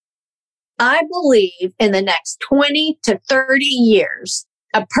I believe in the next 20 to 30 years,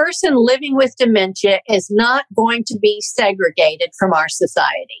 a person living with dementia is not going to be segregated from our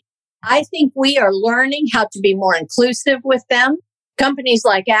society. I think we are learning how to be more inclusive with them. Companies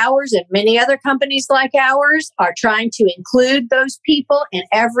like ours and many other companies like ours are trying to include those people in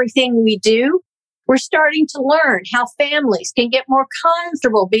everything we do. We're starting to learn how families can get more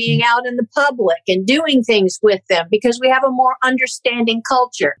comfortable being out in the public and doing things with them because we have a more understanding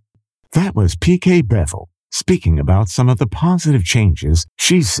culture. That was PK Beville speaking about some of the positive changes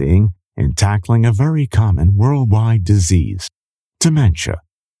she's seeing in tackling a very common worldwide disease, dementia.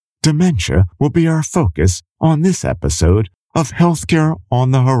 Dementia will be our focus on this episode of Healthcare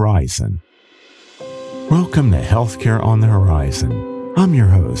on the Horizon. Welcome to Healthcare on the Horizon. I'm your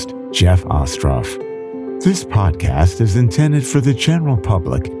host, Jeff Ostroff. This podcast is intended for the general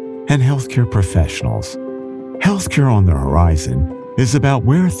public and healthcare professionals. Healthcare on the Horizon is about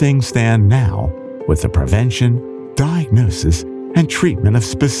where things stand now with the prevention, diagnosis, and treatment of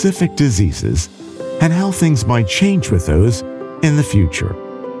specific diseases and how things might change with those in the future.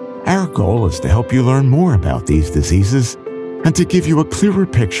 Our goal is to help you learn more about these diseases and to give you a clearer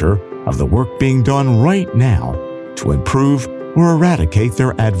picture of the work being done right now to improve or eradicate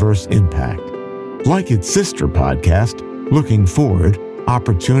their adverse impact. Like its sister podcast, Looking Forward,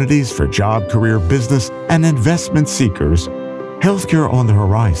 Opportunities for Job, Career, Business, and Investment Seekers, Healthcare on the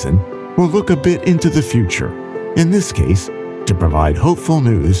Horizon will look a bit into the future, in this case, to provide hopeful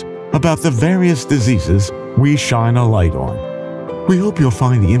news about the various diseases we shine a light on. We hope you'll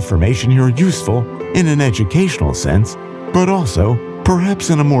find the information here useful in an educational sense, but also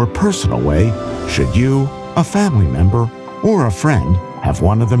perhaps in a more personal way should you, a family member, or a friend have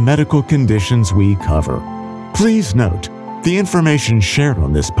one of the medical conditions we cover. Please note, the information shared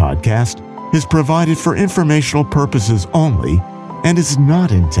on this podcast is provided for informational purposes only and is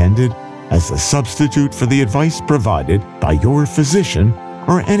not intended as a substitute for the advice provided by your physician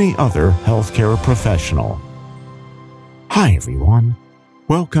or any other healthcare professional. Hi everyone,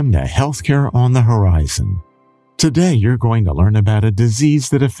 welcome to Healthcare on the Horizon. Today you're going to learn about a disease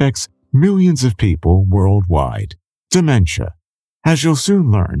that affects millions of people worldwide, dementia. As you'll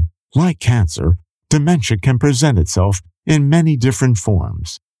soon learn, like cancer, dementia can present itself in many different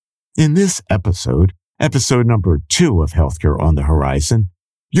forms. In this episode number 2 of Healthcare on the Horizon,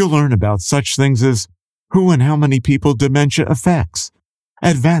 you'll learn about such things as who and how many people dementia affects,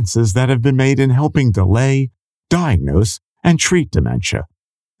 advances that have been made in helping delay, diagnose, and treat dementia,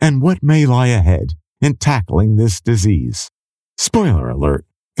 and what may lie ahead in tackling this disease. Spoiler alert,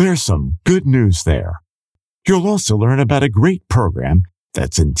 there's some good news there. You'll also learn about a great program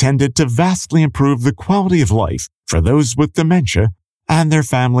that's intended to vastly improve the quality of life for those with dementia and their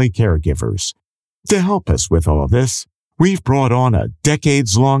family caregivers. To help us with all this, we've brought on a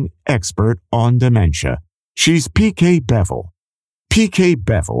decades-long expert on dementia. She's PK Beville. PK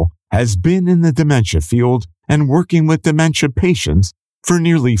Beville has been in the dementia field and working with dementia patients for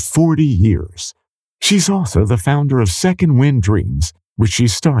nearly 40 years. She's also the founder of Second Wind Dreams, which she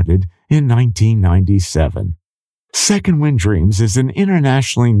started in 1997. Second Wind Dreams is an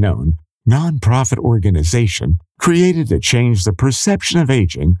internationally known nonprofit organization created to change the perception of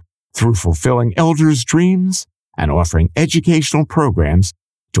aging through fulfilling elders' dreams and offering educational programs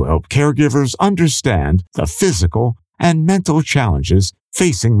to help caregivers understand the physical and mental challenges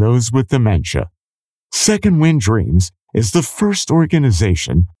facing those with dementia. Second Wind Dreams is the first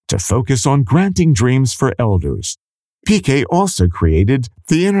organization to focus on granting dreams for elders. PK also created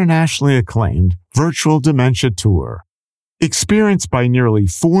the internationally acclaimed Virtual Dementia Tour. Experienced by nearly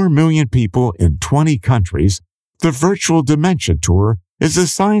 4 million people in 20 countries, the Virtual Dementia Tour is a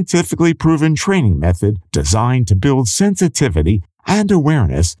scientifically proven training method designed to build sensitivity and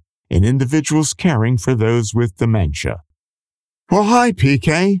awareness in individuals caring for those with dementia. Well, hi,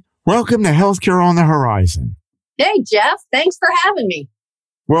 PK. Welcome to Healthcare on the Horizon. Hey, Jeff. Thanks for having me.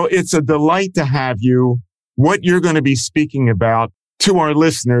 Well, it's a delight to have you. What you're going to be speaking about to our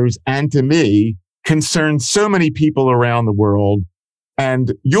listeners and to me concerns so many people around the world.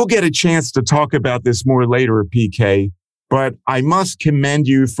 And you'll get a chance to talk about this more later, PK. But I must commend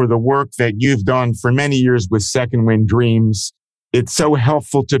you for the work that you've done for many years with Second Wind Dreams. It's so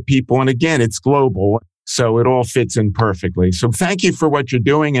helpful to people. And again, it's global, so it all fits in perfectly. So thank you for what you're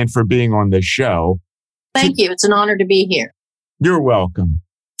doing and for being on this show. Thank you. It's an honor to be here. You're welcome.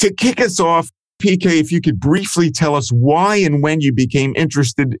 To kick us off, PK, if you could briefly tell us why and when you became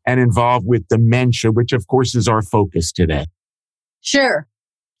interested and involved with dementia, which of course is our focus today. Sure.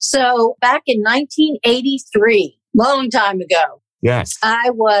 So back in 1983, long time ago. Yes.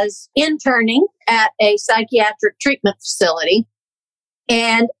 I was interning at a psychiatric treatment facility.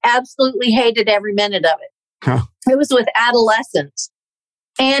 and absolutely hated every minute of it. Huh. It was with adolescents.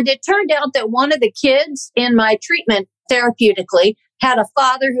 And it turned out that one of the kids in my treatment therapeutically had a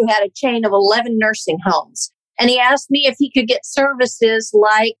father who had a chain of 11 nursing homes. And he asked me if he could get services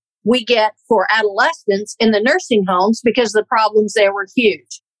like we get for adolescents in the nursing homes because the problems there were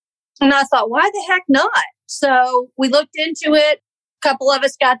huge. And I thought, why the heck not? So we looked into it. A couple of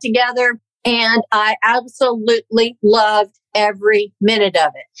us got together, and I absolutely loved every minute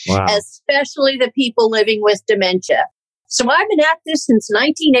of it, Wow. especially the people living with dementia. So I've been at this since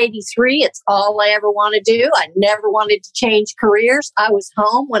 1983. It's all I ever want to do. I never wanted to change careers. I was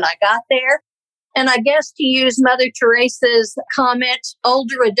home when I got there. And I guess to use Mother Teresa's comment,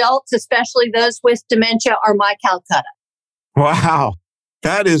 older adults, especially those with dementia, are my Calcutta. Wow.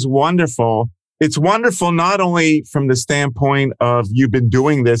 That is wonderful. It's wonderful not only from the standpoint of you've been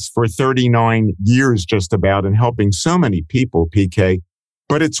doing this for 39 years just about and helping so many people, PK,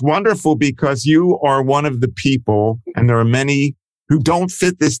 but it's wonderful because you are one of the people, and there are many who don't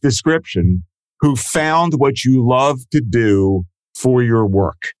fit this description, who found what you love to do for your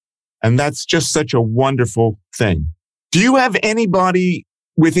work. And that's just such a wonderful thing. Do you have anybody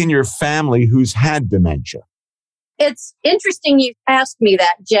within your family who's had dementia? It's interesting you asked me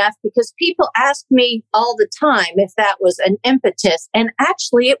that, Jeff, because people ask me all the time if that was an impetus. And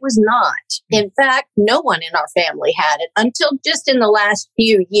actually, it was not. In fact, no one in our family had it until just in the last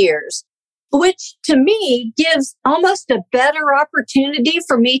few years, which to me gives almost a better opportunity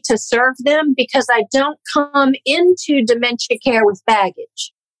for me to serve them because I don't come into dementia care with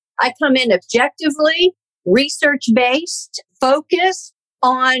baggage. I come in objectively, research-based, focused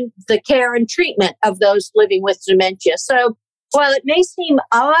on the care and treatment of those living with dementia. So while it may seem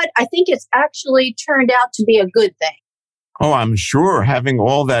odd, I think it's actually turned out to be a good thing. Oh, I'm sure having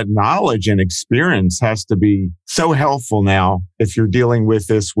all that knowledge and experience has to be so helpful now if you're dealing with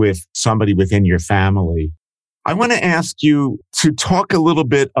this with somebody within your family. I want to ask you to talk a little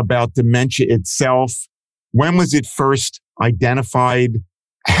bit about dementia itself. When was it first identified?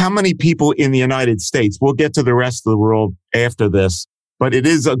 How many people in the United States? We'll get to the rest of the world after this, but it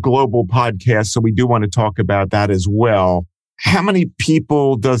is a global podcast, so we do want to talk about that as well. How many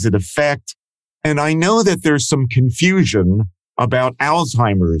people does it affect? And I know that there's some confusion about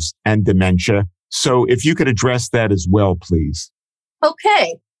Alzheimer's and dementia. So if you could address that as well, please.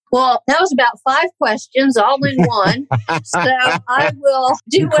 Okay. Well, that was about 5 questions all in one. So I will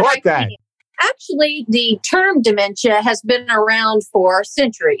do what I can. Actually, the term dementia has been around for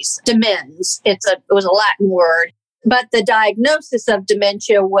centuries. Demens, it was a Latin word. But the diagnosis of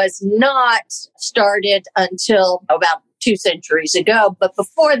dementia was not started until about 2 centuries ago. But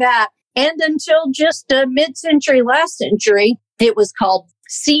before that, and until just mid-century, last century, it was called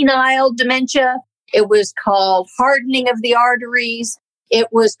senile dementia. It was called hardening of the arteries. It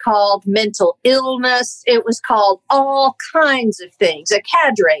was called mental illness. It was called all kinds of things, a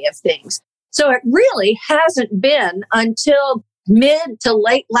cadre of things. So it really hasn't been until mid to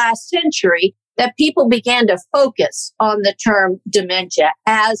late last century that people began to focus on the term dementia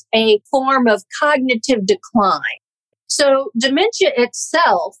as a form of cognitive decline. So dementia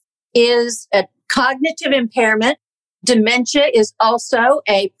itself is a cognitive impairment. Dementia is also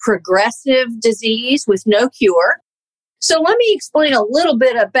a progressive disease with no cure. So let me explain a little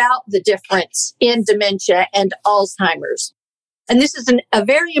bit about the difference in dementia and Alzheimer's. And this is a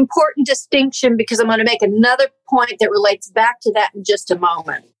very important distinction because I'm going to make another point that relates back to that in just a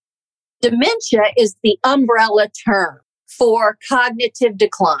moment. Dementia is the umbrella term for cognitive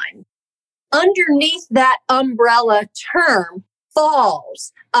decline. Underneath that umbrella term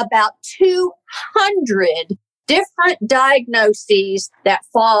falls about 200 different diagnoses that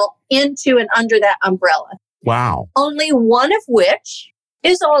fall into and under that umbrella. Wow. Only one of which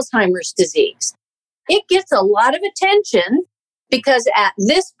is Alzheimer's disease. It gets a lot of attention because at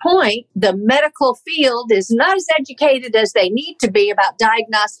this point, the medical field is not as educated as they need to be about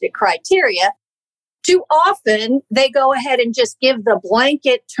diagnostic criteria. Too often, they go ahead and just give the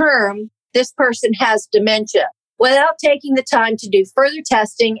blanket term, this person has dementia, without taking the time to do further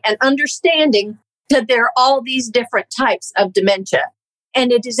testing and understanding that there are all these different types of dementia.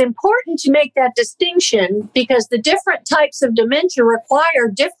 And it is important to make that distinction because the different types of dementia require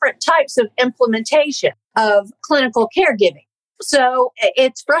different types of implementation of clinical caregiving. So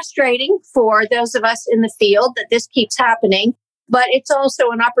it's frustrating for those of us in the field that this keeps happening, but it's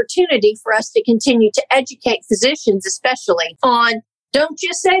also an opportunity for us to continue to educate physicians, especially on, don't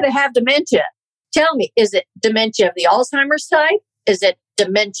just say they have dementia. Tell me, is it dementia of the Alzheimer's type? Is it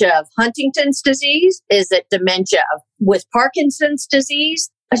dementia of Huntington's disease? Is it dementia with Parkinson's disease?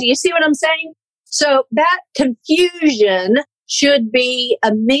 Do you see what I'm saying? So that confusion should be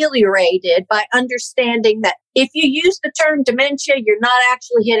ameliorated by understanding that if you use the term dementia, you're not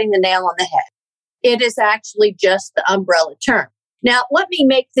actually hitting the nail on the head. It is actually just the umbrella term. Now, let me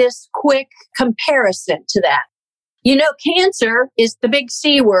make this quick comparison to that. You know, cancer is the big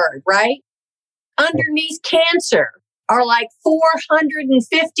C word, right? Underneath cancer are like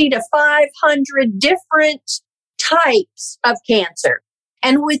 450 to 500 different types of cancer.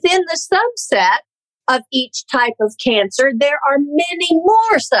 And within the subset of each type of cancer, there are many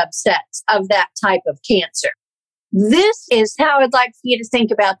more subsets of that type of cancer. This is how I'd like for you to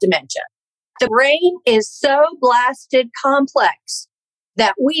think about dementia. The brain is so blasted complex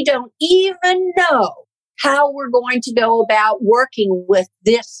that we don't even know how we're going to go about working with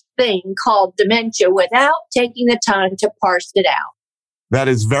this thing called dementia without taking the time to parse it out. That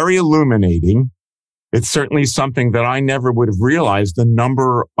is very illuminating. It's certainly something that I never would have realized, the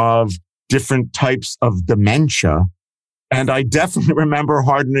number of different types of dementia. And I definitely remember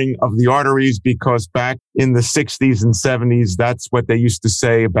hardening of the arteries because back in the 60s and 70s, that's what they used to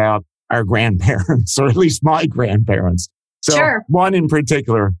say about our grandparents, or at least my grandparents. So Sure. One in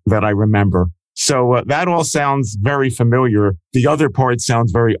particular that I remember. So that all sounds very familiar. The other part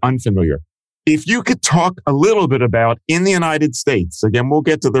sounds very unfamiliar. If you could talk a little bit about in the United States, again, we'll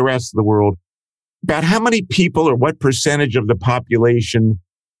get to the rest of the world, about how many people or what percentage of the population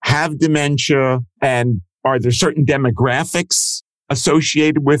have dementia, and are there certain demographics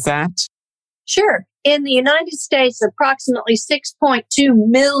associated with that? Sure. In the United States, approximately 6.2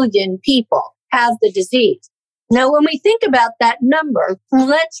 million people have the disease. Now, when we think about that number,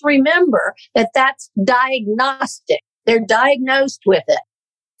 let's remember that that's diagnostic. They're diagnosed with it.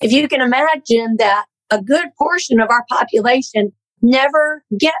 If you can imagine that a good portion of our population never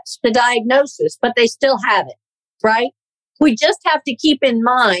gets the diagnosis, but they still have it, right? We just have to keep in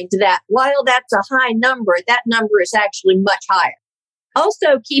mind that while that's a high number, that number is actually much higher.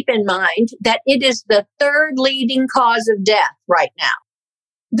 Also keep in mind that it is the third leading cause of death right now.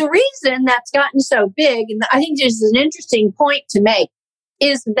 The reason that's gotten so big, and I think this is an interesting point to make,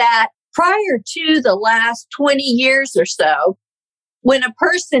 is that prior to the last 20 years or so, when a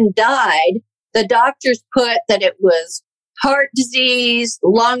person died, the doctors put that it was heart disease,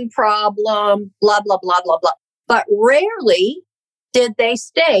 lung problem, blah, blah, blah, blah, blah. But rarely did they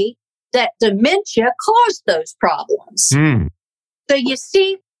state that dementia caused those problems. So you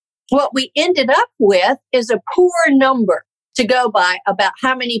see, what we ended up with is a poor number to go by about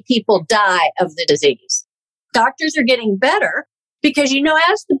how many people die of the disease. Doctors are getting better because, you know,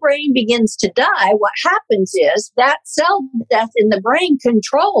 as the brain begins to die, what happens is that cell death in the brain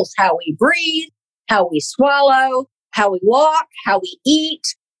controls how we breathe, how we swallow, how we walk, how we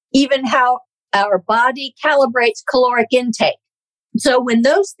eat, even how our body calibrates caloric intake. So when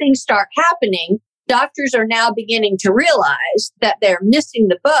those things start happening, doctors are now beginning to realize that they're missing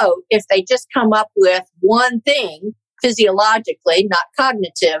the boat if they just come up with one thing physiologically, not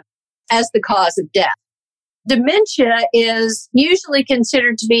cognitive, as the cause of death. Dementia is usually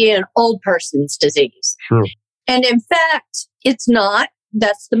considered to be an old person's disease. Sure. And in fact, it's not.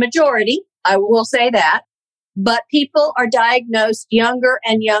 That's the majority. I will say that. But people are diagnosed younger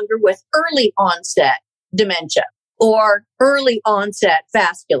and younger with early onset dementia or early onset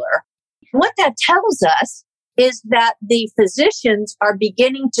vascular. What that tells us is that the physicians are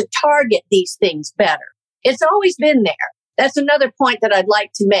beginning to target these things better. It's always been there. That's another point that I'd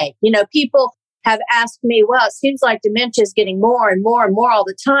like to make. You know, people have asked me, well, it seems like dementia is getting more and more and more all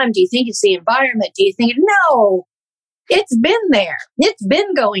the time. Do you think it's the environment? Do you think, no, it's been there. It's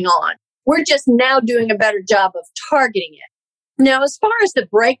been going on. We're just now doing a better job of targeting it. Now, as far as the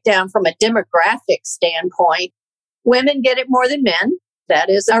breakdown from a demographic standpoint, women get it more than men.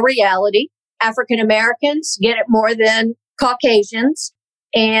 That is a reality. African Americans get it more than Caucasians,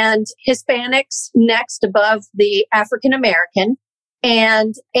 and Hispanics next above the African American,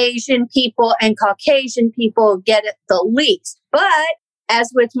 and Asian people and Caucasian people get it the least. But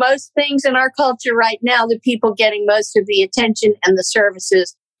as with most things in our culture right now, the people getting most of the attention and the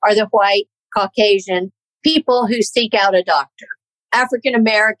services are the white, Caucasian people who seek out a doctor. African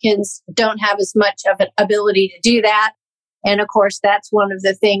Americans don't have as much of an ability to do that. And of course, that's one of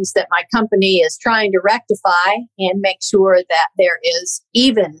the things that my company is trying to rectify and make sure that there is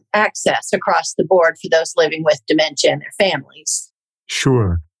even access across the board for those living with dementia and their families.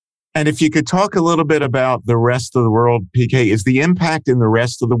 Sure. And if you could talk a little bit about the rest of the world, PK, is the impact in the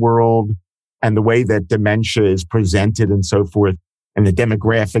rest of the world and the way that dementia is presented and so forth, and the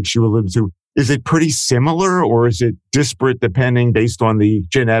demographics you alluded to, is it pretty similar or is it disparate depending based on the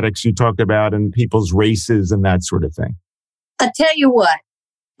genetics you talked about and people's races and that sort of thing? I tell you what,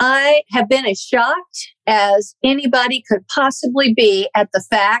 I have been as shocked as anybody could possibly be at the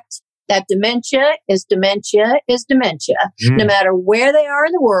fact that dementia is dementia is dementia. No matter where they are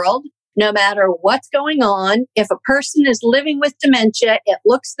in the world, no matter what's going on, if a person is living with dementia, it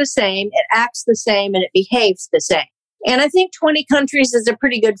looks the same, it acts the same, and it behaves the same. And I think 20 countries is a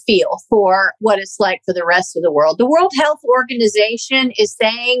pretty good feel for what it's like for the rest of the world. The World Health Organization is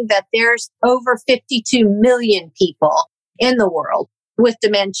saying that there's over 52 million people in the world with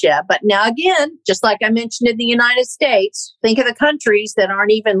dementia. But now again, just like I mentioned in the United States, think of the countries that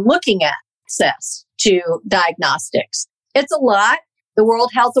aren't even looking at access to diagnostics. It's a lot. The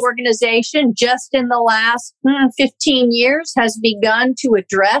World Health Organization, just in the last 15 years, has begun to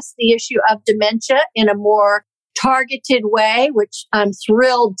address the issue of dementia in a more targeted way, which I'm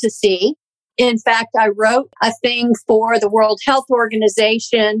thrilled to see. In fact, I wrote a thing for the World Health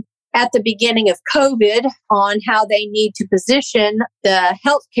Organization at the beginning of COVID on how they need to position the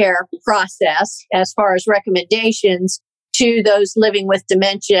healthcare process as far as recommendations to those living with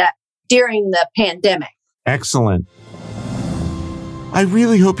dementia during the pandemic. Excellent. I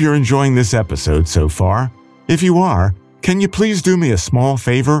really hope you're enjoying this episode so far. If you are, can you please do me a small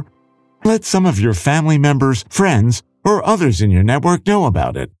favor? Let some of your family members, friends, or others in your network know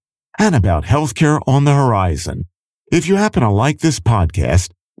about it and about healthcare on the horizon. If you happen to like this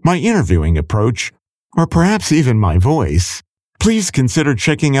podcast, my interviewing approach, or perhaps even my voice, please consider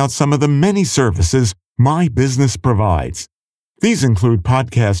checking out some of the many services my business provides. These include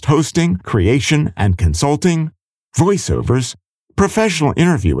podcast hosting, creation and consulting, voiceovers, professional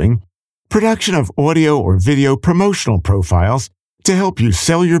interviewing, production of audio or video promotional profiles to help you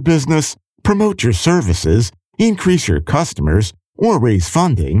sell your business, promote your services, increase your customers, or raise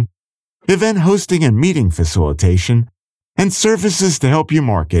funding, event hosting and meeting facilitation, and services to help you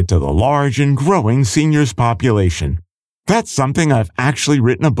market to the large and growing seniors population. That's something I've actually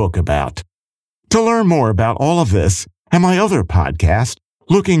written a book about. To learn more about all of this and my other podcast,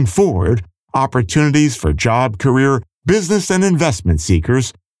 Looking Forward, Opportunities for Job, Career, Business, and Investment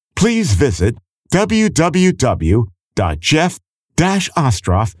Seekers, please visit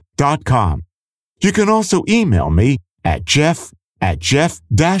www.jeff-ostroff.com. You can also email me at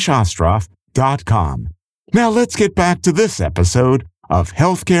jeff@ostroff.com. Now let's get back to this episode of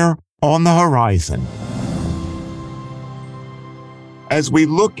Healthcare on the Horizon. As we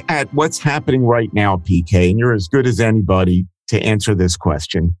look at what's happening right now, PK, and you're as good as anybody to answer this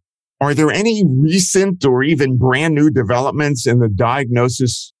question, are there any recent or even brand new developments in the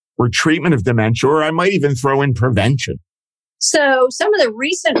diagnosis or treatment of dementia, or I might even throw in prevention? So some of the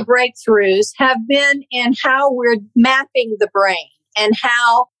recent breakthroughs have been in how we're mapping the brain and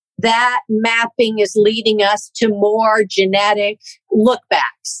how that mapping is leading us to more genetic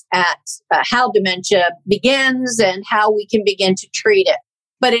lookbacks at how dementia begins and how we can begin to treat it.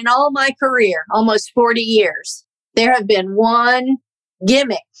 But in all my career, almost 40 years, there have been one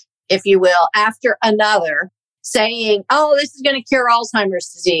gimmick, if you will, after another, saying, oh, this is going to cure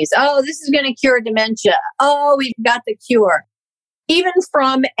Alzheimer's disease. Oh, this is going to cure dementia. Oh, we've got the cure. Even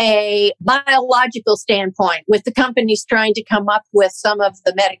from a biological standpoint, with the companies trying to come up with some of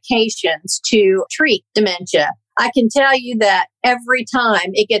the medications to treat dementia, I can tell you that every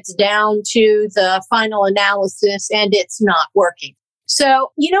time it gets down to the final analysis and it's not working.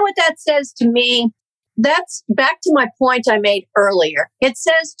 So, you know what that says to me? That's back to my point I made earlier. It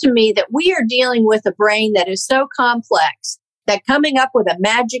says to me that we are dealing with a brain that is so complex that coming up with a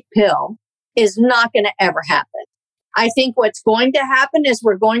magic pill is not going to ever happen. I think what's going to happen is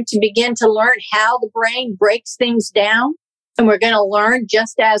we're going to begin to learn how the brain breaks things down. And we're going to learn,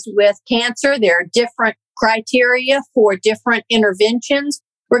 just as with cancer, there are different criteria for different interventions.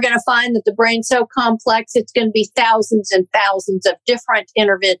 We're going to find that the brain's so complex, it's going to be thousands and thousands of different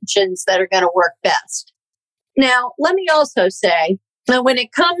interventions that are going to work best. Now, let me also say that when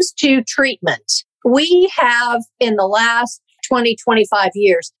it comes to treatment, we have in the last 20, 25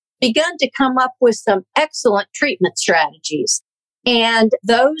 years begun to come up with some excellent treatment strategies. And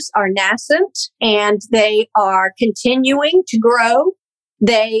those are nascent and they are continuing to grow.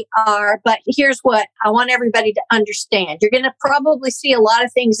 But here's what I want everybody to understand. You're going to probably see a lot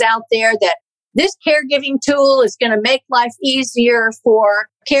of things out there that this caregiving tool is going to make life easier for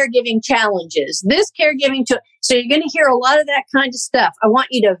caregiving challenges. This caregiving tool. So you're going to hear a lot of that kind of stuff. I want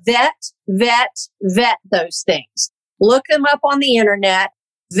you to vet those things. Look them up on the internet.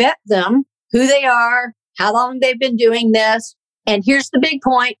 Vet them, who they are, how long they've been doing this. And here's the big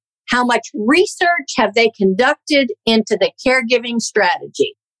point. How much research have they conducted into the caregiving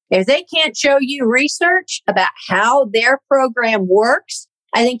strategy? If they can't show you research about how their program works,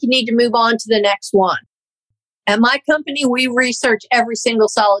 I think you need to move on to the next one. At my company, we research every single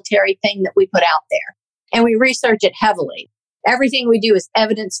solitary thing that we put out there, and we research it heavily. Everything we do is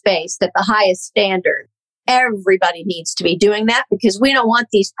evidence-based at the highest standard. Everybody needs to be doing that because we don't want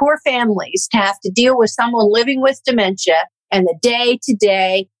these poor families to have to deal with someone living with dementia and the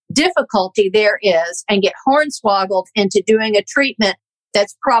day-to-day difficulty there is and get hornswoggled into doing a treatment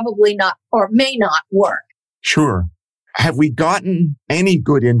that's probably not or may not work. Sure. Have we gotten any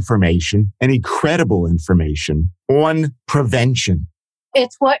good information, any credible information on prevention?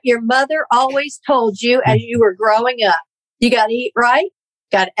 It's what your mother always told you as you were growing up. You got to eat right,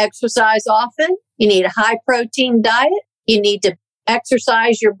 got to exercise often, you need a high protein diet, you need to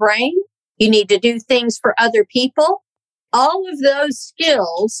exercise your brain, you need to do things for other people. All of those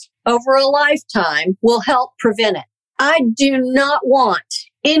skills over a lifetime will help prevent it. I do not want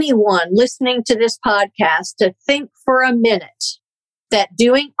anyone listening to this podcast to think for a minute that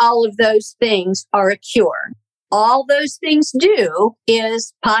doing all of those things are a cure. All those things do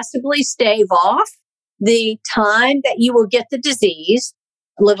is possibly stave off the time that you will get the disease,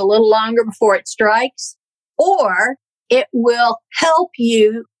 live a little longer before it strikes, or it will help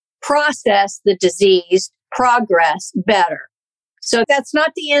you process the disease progress better. So that's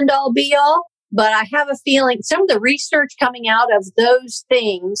not the end all be all, but I have a feeling some of the research coming out of those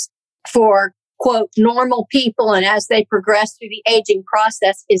things for, quote, normal people and as they progress through the aging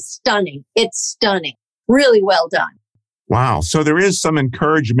process is stunning. It's stunning. Really well done. Wow. So there is some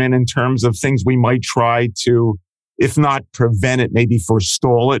encouragement in terms of things we might try to, if not prevent it, maybe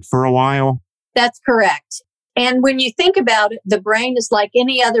forestall it for a while. That's correct. And when you think about it, the brain is like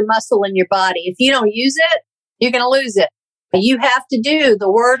any other muscle in your body. If you don't use it, you're going to lose it. You have to do the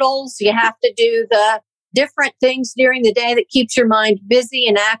wordles. You have to do the different things during the day that keeps your mind busy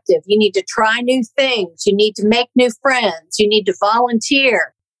and active. You need to try new things. You need to make new friends. You need to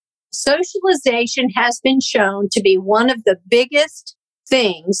volunteer. Socialization has been shown to be one of the biggest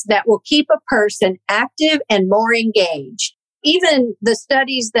things that will keep a person active and more engaged. Even the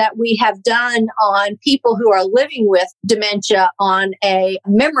studies that we have done on people who are living with dementia on a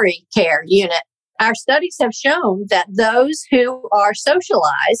memory care unit, our studies have shown that those who are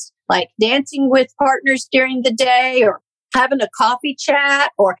socialized, like dancing with partners during the day or having a coffee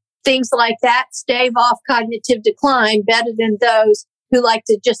chat or things like that, stave off cognitive decline better than those who like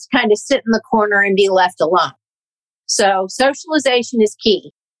to just kind of sit in the corner and be left alone. So socialization is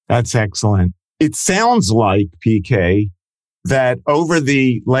key. That's excellent. It sounds like, PK, that over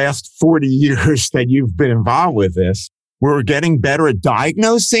the last 40 years that you've been involved with this, we're getting better at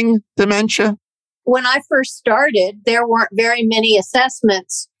diagnosing dementia? When I first started, there weren't very many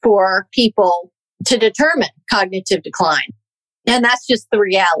assessments for people to determine cognitive decline. And that's just the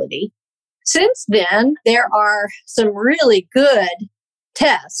reality. Since then, there are some really good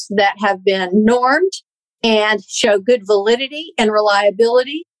tests that have been normed and show good validity and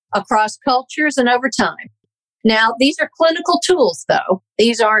reliability across cultures and over time. Now, these are clinical tools, though.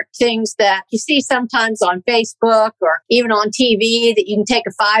 These aren't things that you see sometimes on Facebook or even on TV that you can take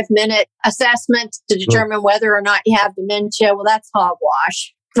a 5-minute assessment to determine whether or not you have dementia. Well, that's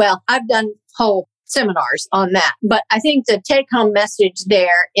hogwash. Well, I've done whole seminars on that. But I think the take-home message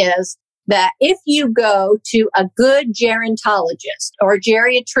there is that if you go to a good gerontologist or a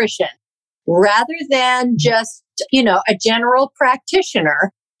geriatrician, rather than just, a general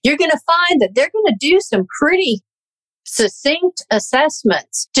practitioner, you're going to find that they're going to do some pretty succinct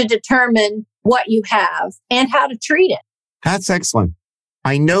assessments to determine what you have and how to treat it. That's excellent.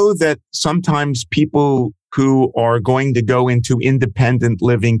 I know that sometimes people who are going to go into independent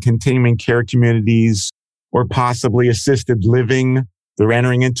living, continuing care communities, or possibly assisted living, they're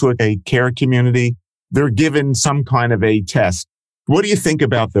entering into a care community, they're given some kind of a test. What do you think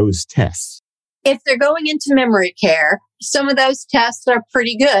about those tests? If they're going into memory care, some of those tests are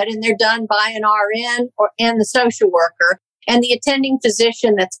pretty good and they're done by an RN and the social worker. And the attending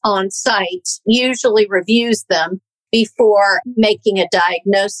physician that's on site usually reviews them before making a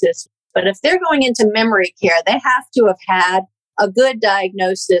diagnosis. But if they're going into memory care, they have to have had a good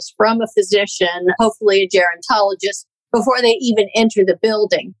diagnosis from a physician, hopefully a gerontologist, before they even enter the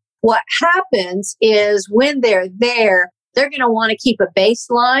building. What happens is when they're there, they're going to want to keep a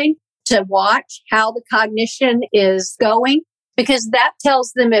baseline to watch how the cognition is going, because that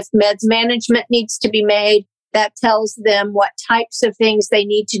tells them if meds management needs to be made. That tells them what types of things they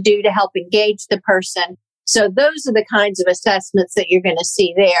need to do to help engage the person. So those are the kinds of assessments that you're going to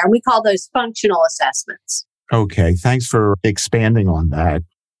see there. And we call those functional assessments. Okay. Thanks for expanding on that.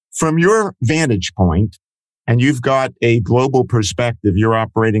 From your vantage point, and you've got a global perspective, you're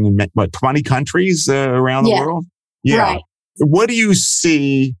operating in 20 countries around the world? Yeah. Right. What do you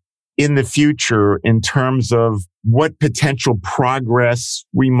see in the future in terms of what potential progress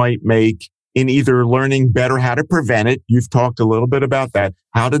we might make in either learning better how to prevent it? You've talked a little bit about that,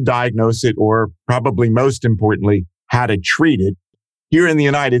 how to diagnose it, or probably most importantly, how to treat it. Here in the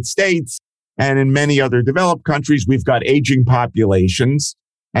United States and in many other developed countries, we've got aging populations.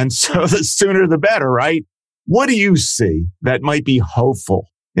 And so the sooner the better, right? What do you see that might be hopeful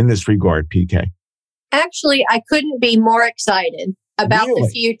in this regard, PK? Actually, I couldn't be more excited about the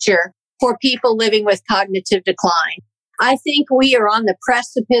future for people living with cognitive decline. I think we are on the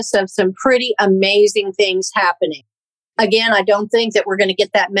precipice of some pretty amazing things happening. Again, I don't think that we're going to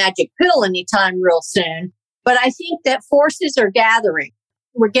get that magic pill anytime real soon, but I think that forces are gathering.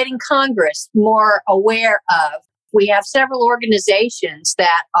 We're getting Congress more aware of. We have several organizations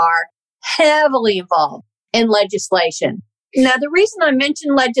that are heavily involved in legislation. Now, the reason I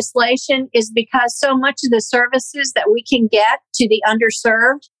mention legislation is because so much of the services that we can get to the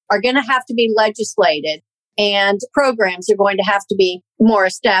underserved are going to have to be legislated, and programs are going to have to be more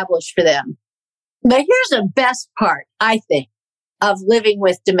established for them. But here's the best part, I think, of living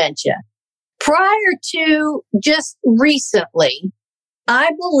with dementia. Prior to just recently,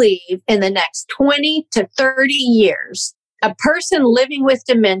 I believe in the next 20 to 30 years, a person living with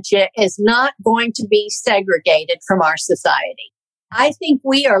dementia is not going to be segregated from our society. I think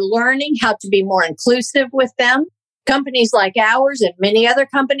we are learning how to be more inclusive with them. Companies like ours and many other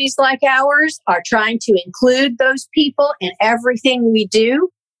companies like ours are trying to include those people in everything we do.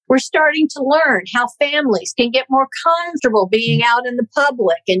 We're starting to learn how families can get more comfortable being out in the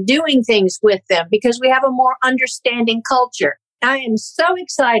public and doing things with them because we have a more understanding culture. I am so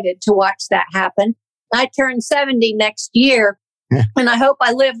excited to watch that happen. I turn 70 next year, and I hope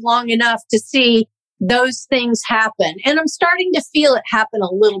I live long enough to see those things happen. And I'm starting to feel it happen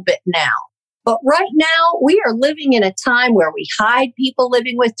a little bit now. But right now, we are living in a time where we hide people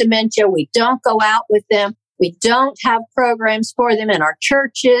living with dementia. We don't go out with them. We don't have programs for them in our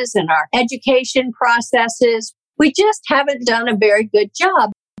churches and our education processes. We just haven't done a very good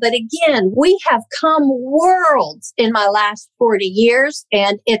job. But again, we have come worlds in my last 40 years,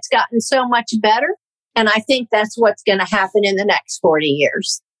 and it's gotten so much better. And I think that's what's going to happen in the next 40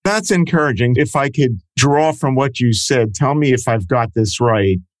 years. That's encouraging. If I could draw from what you said, tell me if I've got this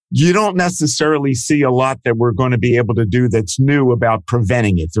right. You don't necessarily see a lot that we're going to be able to do that's new about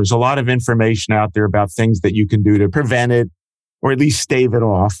preventing it. There's a lot of information out there about things that you can do to prevent it or at least stave it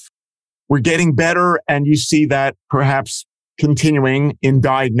off. We're getting better, and you see that perhaps continuing in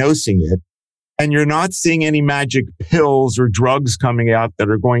diagnosing it. And you're not seeing any magic pills or drugs coming out that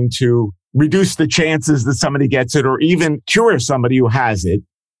are going to reduce the chances that somebody gets it or even cure somebody who has it.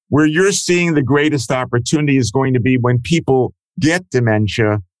 Where you're seeing the greatest opportunity is going to be when people get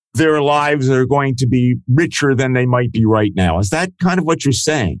dementia, their lives are going to be richer than they might be right now. Is that kind of what you're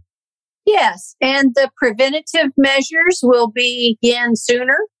saying? Yes. And the preventative measures will begin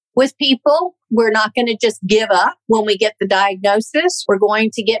sooner with people. We're not going to just give up when we get the diagnosis. We're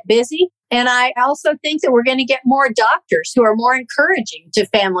going to get busy. And I also think that we're going to get more doctors who are more encouraging to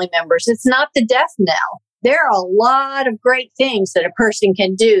family members. It's not the death knell. There are a lot of great things that a person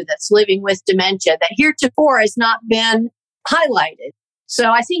can do that's living with dementia that heretofore has not been highlighted. So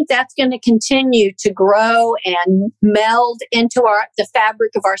I think that's going to continue to grow and meld into the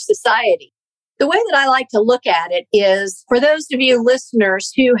fabric of our society. The way that I like to look at it is, for those of you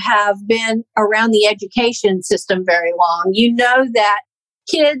listeners who have been around the education system very long, you know that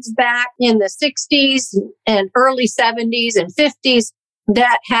kids back in the 60s and early 70s and 50s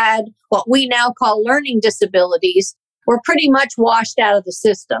that had what we now call learning disabilities were pretty much washed out of the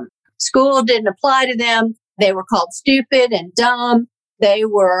system. School didn't apply to them. They were called stupid and dumb. They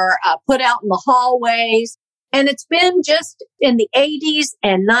were put out in the hallways. And it's been just in the 80s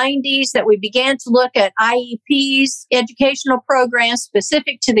and 90s that we began to look at IEPs, educational programs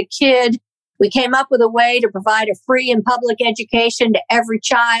specific to the kid. We came up with a way to provide a free and public education to every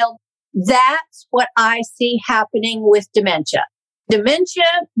child. That's what I see happening with dementia. Dementia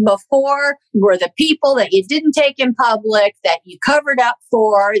before were the people that you didn't take in public, that you covered up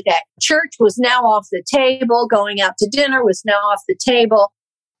for, that church was now off the table, going out to dinner was now off the table.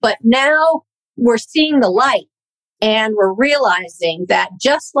 But now we're seeing the light, and we're realizing that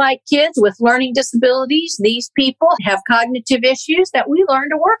just like kids with learning disabilities, these people have cognitive issues that we learn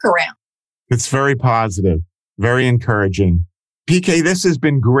to work around. It's very positive, very encouraging. PK, this has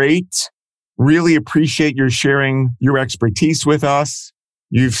been great. Really appreciate your sharing your expertise with us.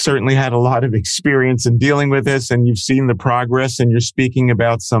 You've certainly had a lot of experience in dealing with this, and you've seen the progress, and you're speaking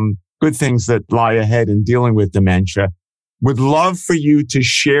about some good things that lie ahead in dealing with dementia. Would love for you to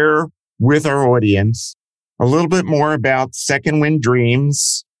share with our audience a little bit more about Second Wind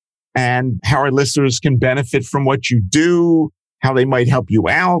Dreams, and how our listeners can benefit from what you do, how they might help you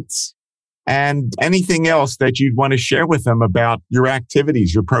out, and anything else that you'd want to share with them about your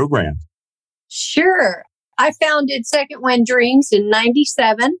activities, your program. Sure. I founded Second Wind Dreams in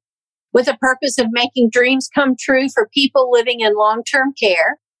 97 with a purpose of making dreams come true for people living in long-term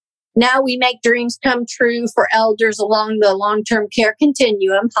care. Now we make dreams come true for elders along the long-term care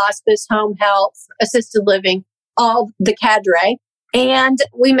continuum, hospice, home health, assisted living, all the cadre. And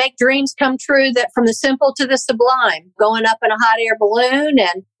we make dreams come true that from the simple to the sublime, going up in a hot air balloon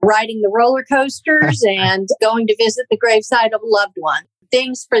and riding the roller coasters and going to visit the gravesite of a loved one.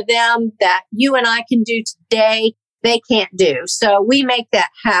 Things for them that you and I can do today, they can't do. So we make that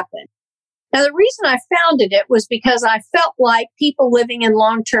happen. Now, the reason I founded it was because I felt like people living in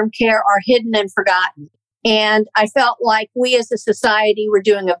long-term care are hidden and forgotten. And I felt like we as a society were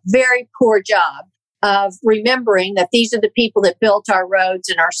doing a very poor job of remembering that these are the people that built our roads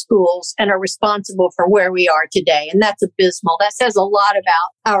and our schools and are responsible for where we are today. And that's abysmal. That says a lot about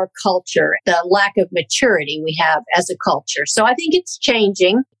our culture, the lack of maturity we have as a culture. So I think it's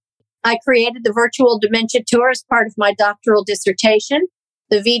changing. I created the virtual dementia tour as part of my doctoral dissertation.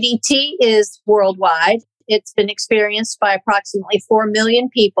 The VDT is worldwide. It's been experienced by approximately 4 million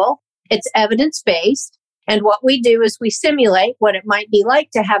people. It's evidence-based. And what we do is we simulate what it might be like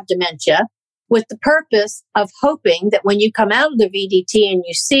to have dementia with the purpose of hoping that when you come out of the VDT and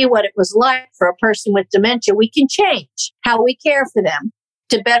you see what it was like for a person with dementia, we can change how we care for them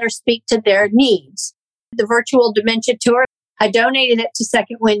to better speak to their needs. The virtual dementia tour, I donated it to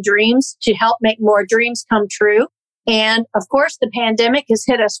Second Wind Dreams to help make more dreams come true. And of course, the pandemic has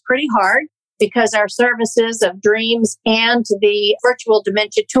hit us pretty hard because our services of dreams and the virtual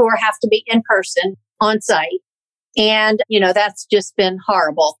dementia tour have to be in person on site. And, that's just been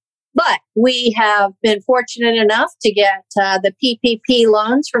horrible. But we have been fortunate enough to get the PPP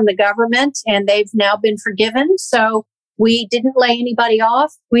loans from the government, and they've now been forgiven. So we didn't lay anybody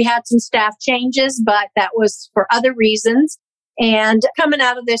off. We had some staff changes, but that was for other reasons. And coming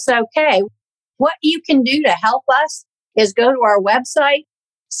out of this okay. What you can do to help us is go to our website,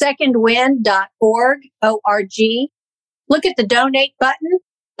 secondwind.org, O-R-G. Look at the donate button,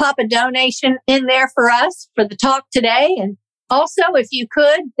 pop a donation in there for us for the talk today. And also, if you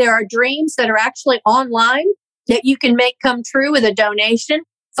could, there are dreams that are actually online that you can make come true with a donation.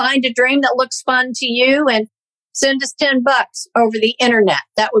 Find a dream that looks fun to you and send us $10 over the internet.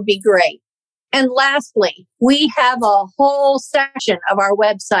 That would be great. And lastly, we have a whole section of our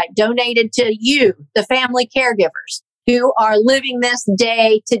website donated to you, the family caregivers who are living this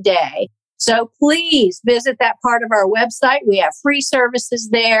day to day. So please visit that part of our website. We have free services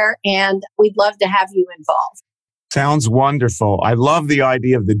there, and we'd love to have you involved. Sounds wonderful. I love the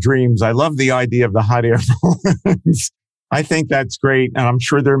idea of the dreams. I love the idea of the hot air balloons. I think that's great. And I'm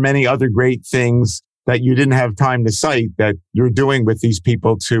sure there are many other great things that you didn't have time to cite that you're doing with these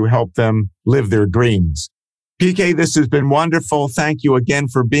people to help them live their dreams. PK, this has been wonderful. Thank you again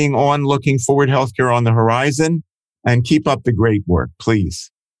for being on Looking Forward Healthcare on the Horizon, and keep up the great work,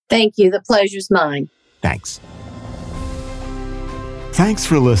 please. Thank you. The pleasure's mine. Thanks. Thanks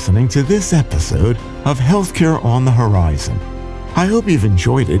for listening to this episode of Healthcare on the Horizon. I hope you've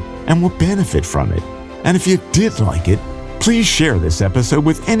enjoyed it and will benefit from it. And if you did like it, please share this episode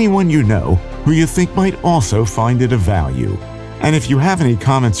with anyone you know who you think might also find it of value. And if you have any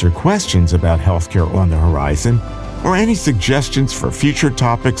comments or questions about Healthcare on the Horizon, or any suggestions for future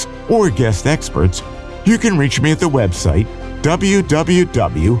topics or guest experts, you can reach me at the website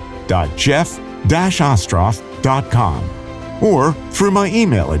www.jeff-ostroff.com or through my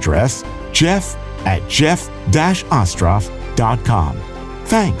email address, jeff@jeff-ostroff.com.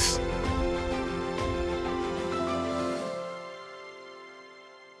 Thanks.